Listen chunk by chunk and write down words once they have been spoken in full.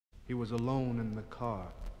He was alone in the car.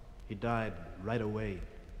 He died right away.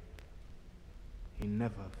 He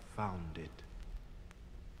never found it.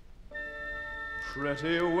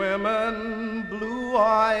 Pretty women,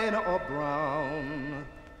 blue-eyed or brown,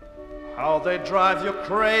 how they drive you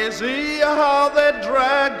crazy, how they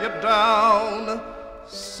drag you down.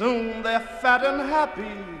 Soon they're fat and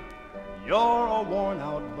happy, you're a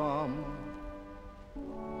worn-out bum.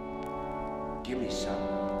 Gimme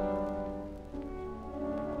some.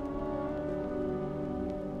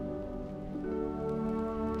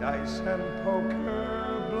 Dice and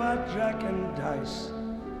poker, blackjack and dice.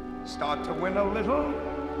 Start to win a little,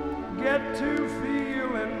 get to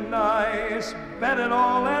feeling nice. Bet it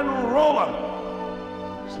all and roll 'em.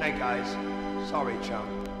 Snake eyes, sorry chum.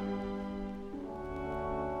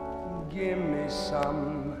 Gimme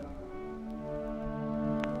some.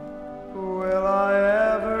 Will I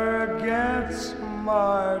ever get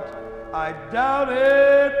smart? I doubt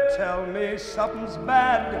it. Tell me something's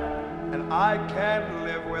bad and I can't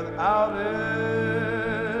live without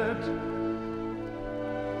it.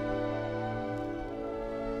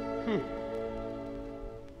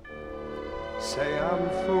 Say I'm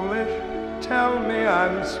foolish, tell me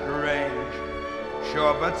I'm strange.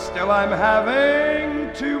 Sure, but still I'm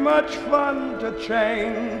having too much fun to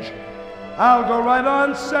change. I'll go right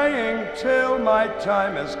on saying till my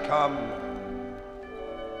time has come.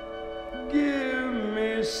 Give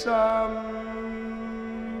me some,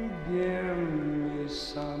 give me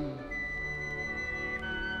some.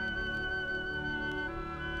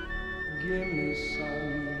 Give me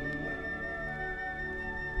some.